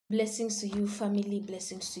Blessings to you, family.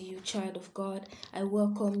 Blessings to you, child of God. I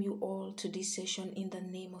welcome you all to this session in the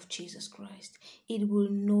name of Jesus Christ. It will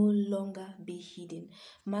no longer be hidden.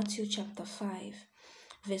 Matthew chapter 5,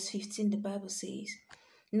 verse 15, the Bible says,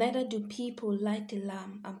 "Neither do people light a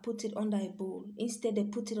lamp and put it under a bowl. Instead, they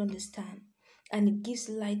put it on the stand, and it gives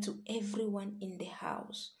light to everyone in the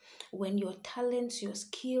house." When your talents, your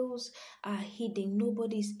skills are hidden,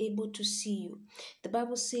 nobody is able to see you. The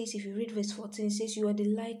Bible says, if you read verse 14, it says, "You are the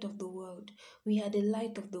light of the world." We are the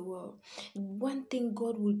light of the world. One thing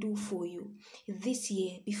God will do for you this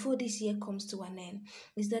year, before this year comes to an end,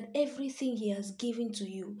 is that everything He has given to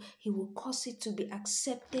you, He will cause it to be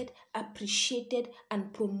accepted, appreciated,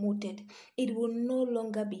 and promoted. It will no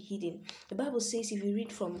longer be hidden. The Bible says, if you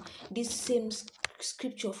read from this same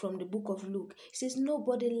scripture from the book of Luke, it says,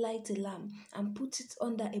 "Nobody lights a lamp and puts it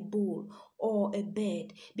under a bowl or a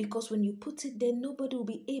bed, because when you put it there, nobody will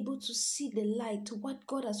be able to see the light to what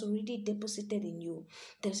God has already deposited in you."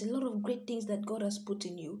 There's a lot of great things that God has put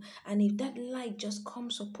in you, and if that light just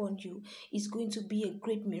comes upon you, it's going to be a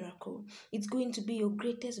great miracle. It's going to be your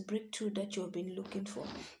greatest breakthrough that you have been looking for.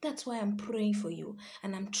 That's why I'm praying for you,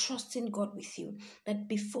 and I'm trusting God with you, that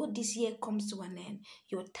before this year comes to an end,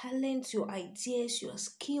 your talents, your ideas, your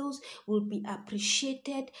skills will be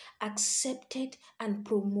appreciated, accepted, and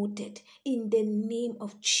promoted in the name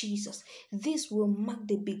of Jesus. This will mark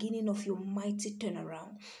the beginning of your mighty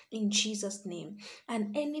turnaround in Jesus' name.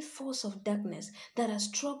 And any force of darkness that has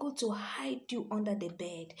struggled to hide you under the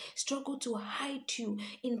bed, struggled to hide you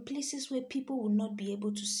in places where people will not be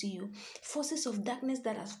able to see you, forces of darkness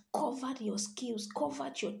that have covered your skills,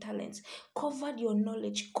 covered your talents, covered your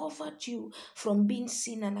knowledge, covered you from being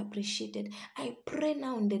seen and appreciated, I pray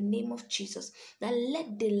now in the name of Jesus that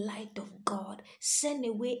let the light of God send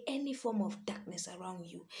away any form of darkness around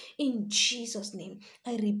you. In Jesus' name,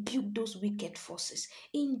 I rebuke those wicked forces.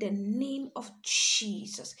 In the name of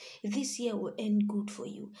Jesus, this year will end good for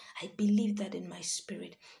you. I believe that in my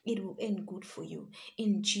spirit. It will end good for you.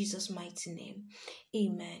 In Jesus' mighty name.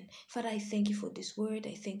 Amen. Father, I thank you for this word.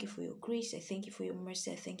 I thank you for your grace. I thank you for your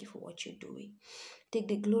mercy. I thank you for what you're doing. Take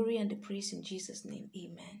the glory and the praise in Jesus' name.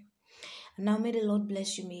 Amen. And now may the Lord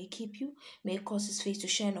bless you. May He keep you. May He cause His face to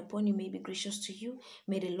shine upon you. May He be gracious to you.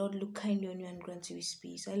 May the Lord look kindly on you and grant you His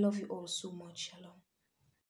peace. I love you all so much. Shalom.